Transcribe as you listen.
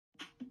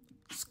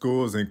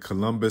Schools in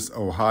Columbus,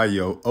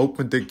 Ohio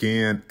opened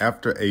again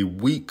after a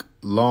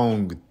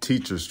week-long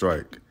teacher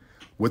strike.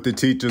 What the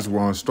teachers were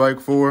on strike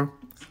for?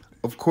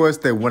 Of course,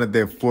 they wanted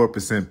their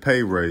 4%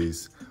 pay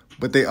raise,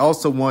 but they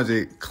also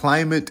wanted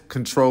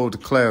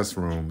climate-controlled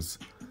classrooms,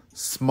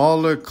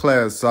 smaller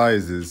class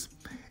sizes,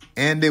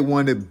 and they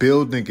wanted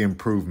building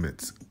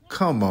improvements.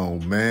 Come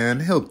on, man,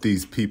 help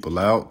these people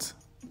out.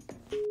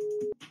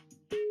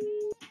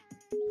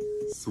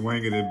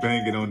 Swinging and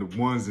banging on the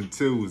ones and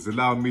twos,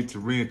 allow me to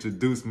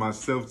reintroduce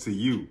myself to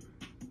you.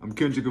 I'm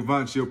Kendrick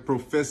Avant, your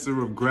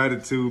professor of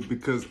gratitude,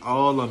 because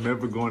all I'm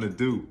ever going to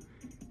do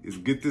is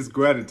get this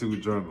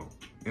gratitude journal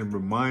and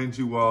remind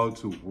you all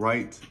to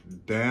write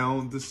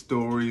down the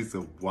stories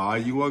of why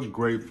you are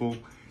grateful.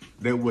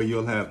 That way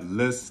you'll have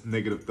less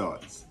negative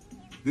thoughts.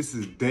 This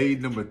is day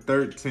number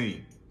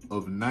 13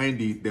 of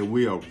 90 that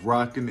we are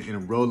rocking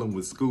and rolling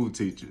with school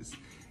teachers.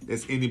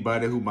 That's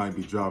anybody who might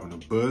be driving a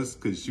bus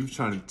because you're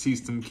trying to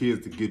teach them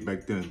kids to get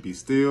back there and be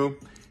still.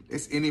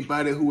 That's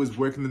anybody who is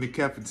working in the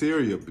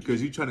cafeteria because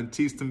you're trying to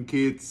teach them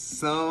kids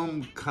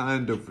some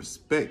kind of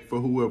respect for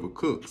whoever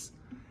cooks.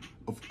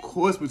 Of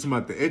course, we're talking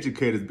about the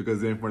educators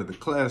because they're in front of the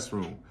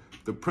classroom.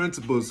 The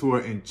principals who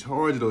are in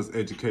charge of those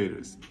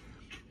educators.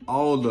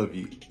 All of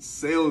you,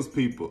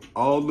 salespeople,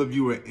 all of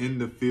you are in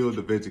the field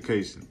of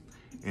education.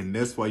 And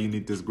that's why you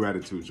need this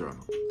gratitude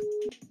journal.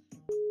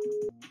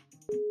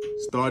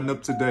 Starting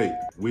up today,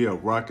 we are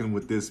rocking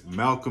with this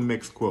Malcolm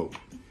X quote.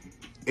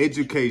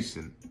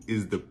 Education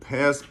is the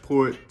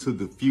passport to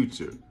the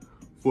future,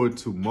 for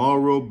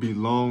tomorrow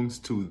belongs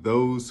to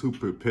those who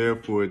prepare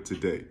for it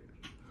today.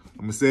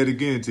 I'm gonna say it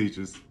again,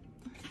 teachers.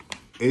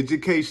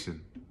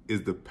 Education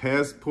is the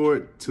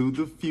passport to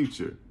the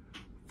future,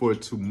 for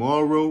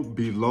tomorrow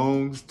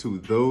belongs to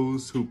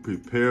those who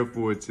prepare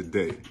for it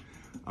today.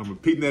 I'm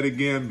repeating that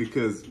again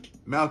because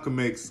Malcolm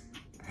X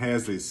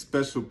has a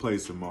special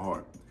place in my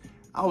heart.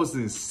 I was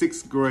in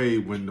 6th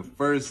grade when the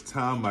first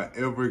time I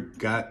ever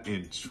got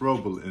in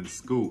trouble in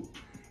school.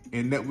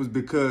 And that was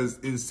because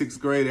in 6th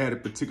grade, I had a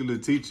particular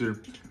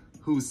teacher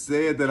who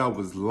said that I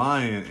was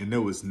lying and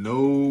there was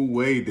no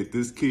way that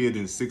this kid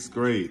in 6th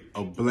grade,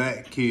 a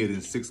black kid in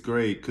 6th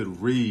grade,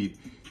 could read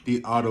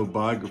the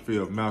autobiography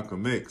of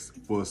Malcolm X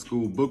for a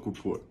school book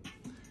report.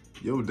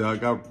 Yo,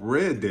 dog, I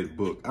read that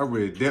book. I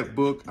read that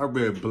book. I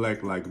read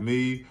Black Like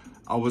Me.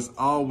 I was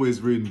always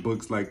reading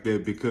books like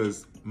that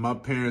because my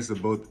parents are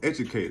both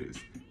educators.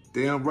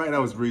 Damn right I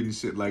was reading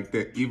shit like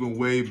that even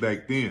way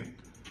back then.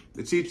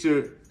 The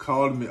teacher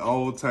called me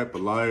all type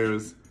of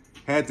liars.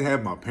 Had to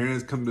have my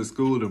parents come to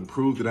school and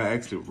prove that I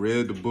actually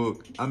read the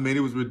book. I mean, it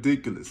was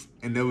ridiculous.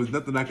 And there was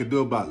nothing I could do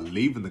about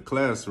leaving the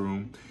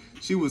classroom.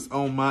 She was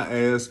on my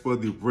ass for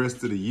the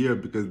rest of the year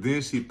because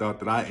then she thought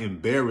that I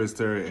embarrassed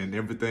her and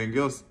everything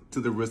else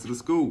to the rest of the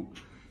school.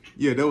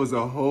 Yeah, there was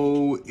a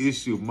whole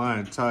issue my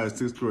entire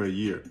 6th grade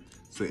year.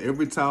 So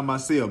every time I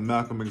see a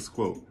Malcolm X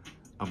quote,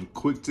 I'm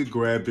quick to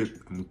grab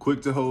it, I'm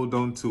quick to hold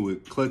on to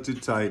it, clutch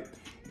it tight,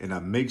 and I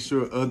make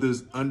sure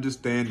others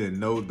understand and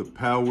know the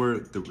power,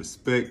 the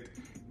respect,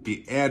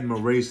 the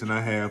admiration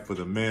I have for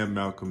the man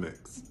Malcolm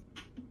X.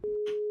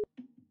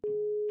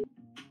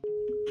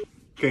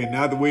 Okay,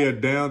 now that we are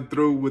down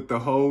through with the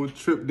whole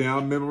trip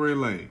down memory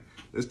lane,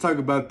 let's talk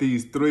about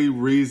these 3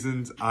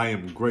 reasons I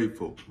am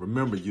grateful.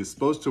 Remember, you're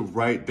supposed to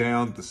write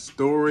down the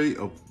story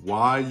of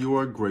why you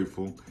are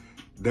grateful.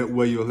 That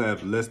way you'll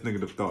have less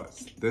negative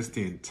thoughts. That's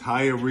the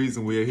entire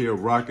reason we are here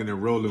rocking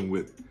and rolling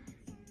with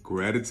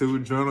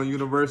Gratitude Journal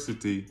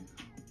University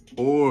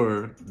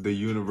or the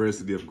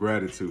University of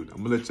Gratitude.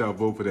 I'm gonna let y'all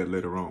vote for that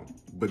later on.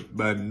 But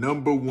my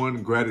number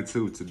 1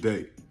 gratitude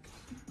today,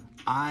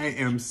 I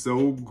am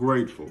so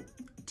grateful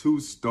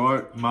to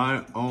start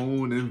my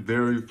own and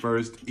very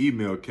first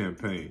email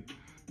campaign.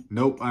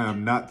 Nope, I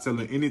am not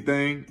selling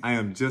anything. I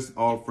am just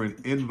offering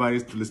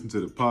invites to listen to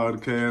the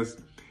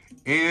podcast.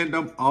 And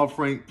I'm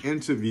offering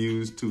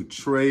interviews to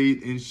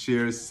trade and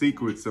share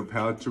secrets of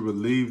how to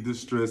relieve the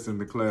stress in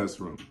the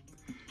classroom.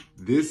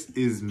 This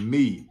is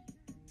me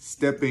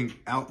stepping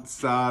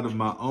outside of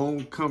my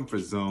own comfort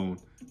zone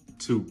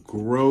to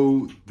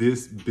grow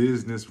this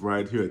business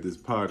right here, this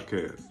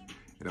podcast.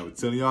 And I was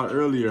telling y'all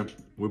earlier,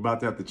 we're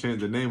about to have to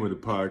change the name of the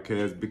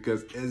podcast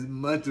because as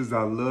much as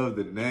I love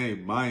the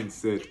name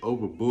Mindset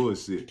Over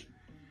Bullshit,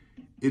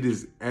 it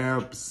is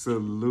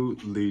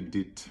absolutely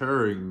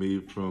deterring me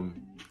from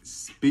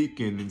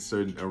speaking in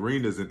certain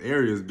arenas and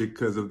areas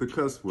because of the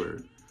cuss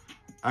word.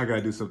 I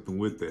gotta do something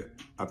with that.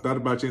 I thought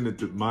about changing it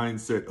to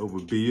Mindset Over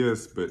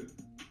BS, but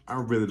I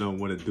really don't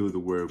want to do the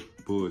word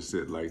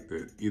bullshit like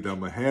that. Either I'm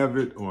gonna have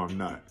it or I'm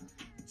not.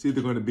 It's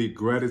either gonna be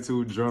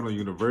Gratitude Journal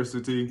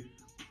University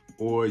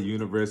or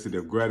University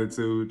of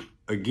Gratitude.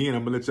 Again,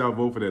 I'm gonna let y'all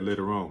vote for that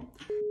later on.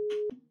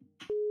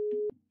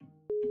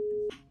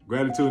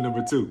 Gratitude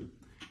number 2.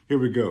 Here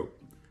we go.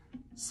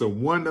 So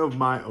one of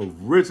my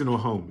original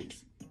homies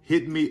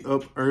hit me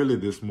up early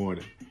this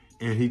morning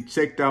and he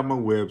checked out my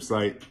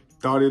website,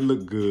 thought it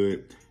looked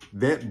good.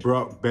 That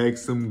brought back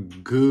some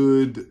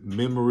good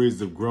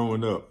memories of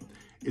growing up.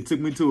 It took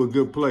me to a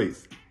good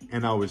place.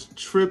 and I was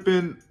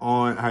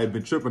I had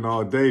been tripping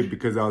all day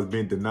because I was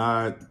being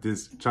denied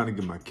trying to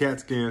get my CAT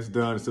scans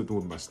done, something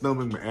with my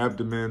stomach, my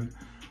abdomen,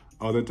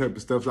 all that type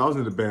of stuff. So I was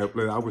in a bad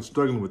place. I was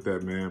struggling with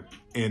that, man.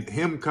 And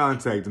him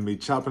contacting me,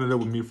 chopping it up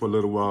with me for a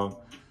little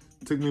while,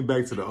 took me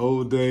back to the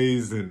old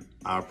days, and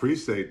I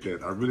appreciate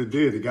that. I really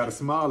did. It got a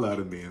smile out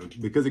of me.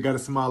 And because it got a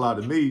smile out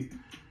of me,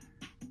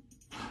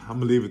 I'm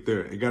gonna leave it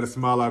there. It got a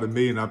smile out of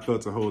me, and I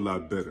felt a whole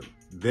lot better.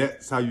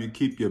 That's how you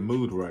keep your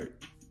mood right.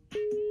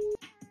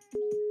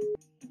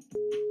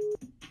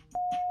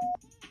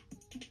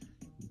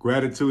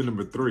 Gratitude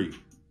number 3.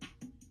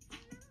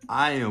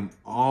 I am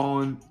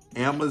on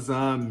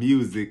Amazon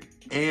Music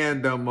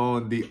and I'm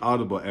on the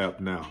Audible app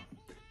now.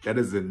 That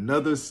is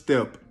another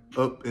step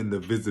up in the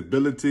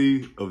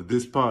visibility of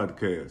this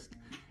podcast.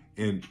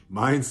 And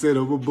Mindset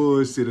Over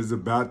Bullshit is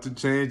about to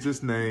change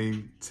its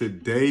name.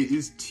 Today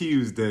is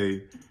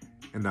Tuesday,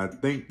 and I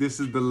think this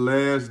is the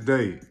last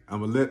day.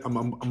 I'm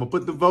gonna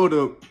put the vote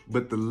up,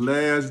 but the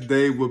last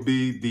day will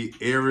be the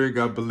airing,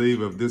 I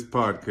believe, of this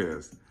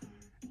podcast.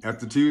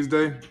 After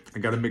Tuesday, I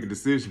gotta make a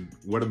decision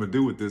what I'm gonna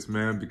do with this,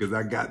 man, because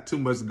I got too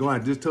much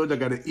going. I just told you I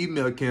got an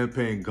email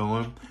campaign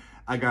going.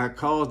 I got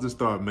calls to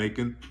start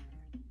making.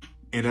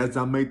 And as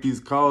I make these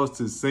calls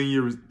to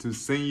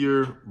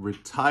senior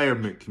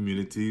retirement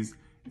communities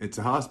and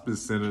to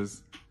hospice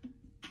centers,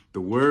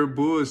 the word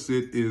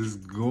bullshit is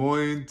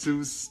going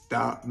to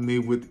stop me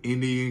with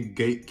any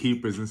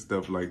gatekeepers and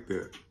stuff like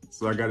that.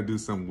 So I got to do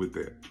something with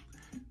that.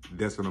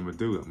 That's what I'm going to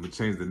do. I'm going to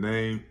change the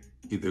name,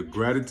 either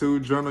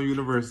Gratitude Journal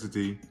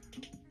University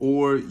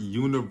or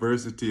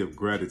University of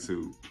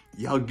Gratitude.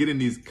 Y'all get in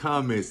these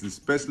comments,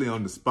 especially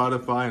on the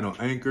Spotify and on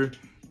Anchor.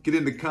 Get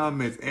in the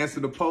comments, answer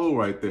the poll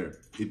right there.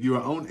 If you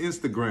are on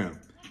Instagram,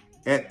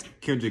 at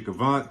Kendrick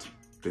Avant,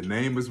 the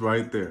name is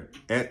right there,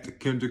 at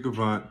Kendrick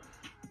Avant.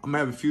 I'm gonna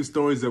have a few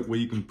stories up where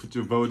you can put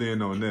your vote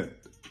in on that.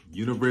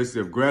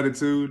 University of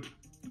Gratitude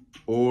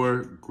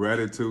or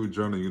Gratitude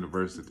Journal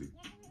University.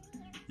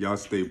 Y'all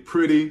stay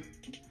pretty,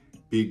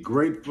 be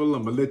grateful.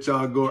 I'm gonna let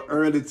y'all go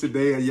early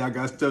today and y'all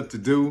got stuff to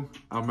do.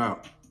 I'm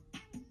out.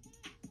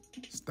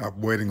 Stop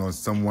waiting on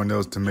someone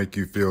else to make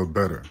you feel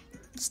better.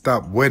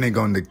 Stop waiting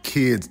on the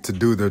kids to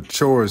do their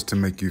chores to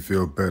make you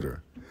feel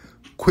better.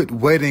 Quit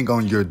waiting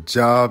on your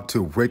job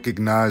to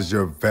recognize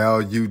your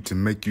value to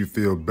make you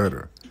feel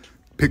better.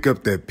 Pick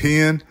up that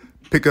pen,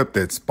 pick up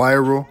that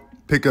spiral,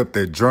 pick up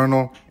that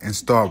journal, and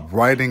start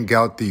writing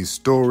out these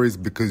stories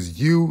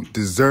because you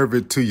deserve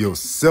it to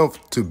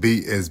yourself to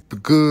be as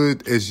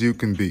good as you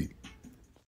can be.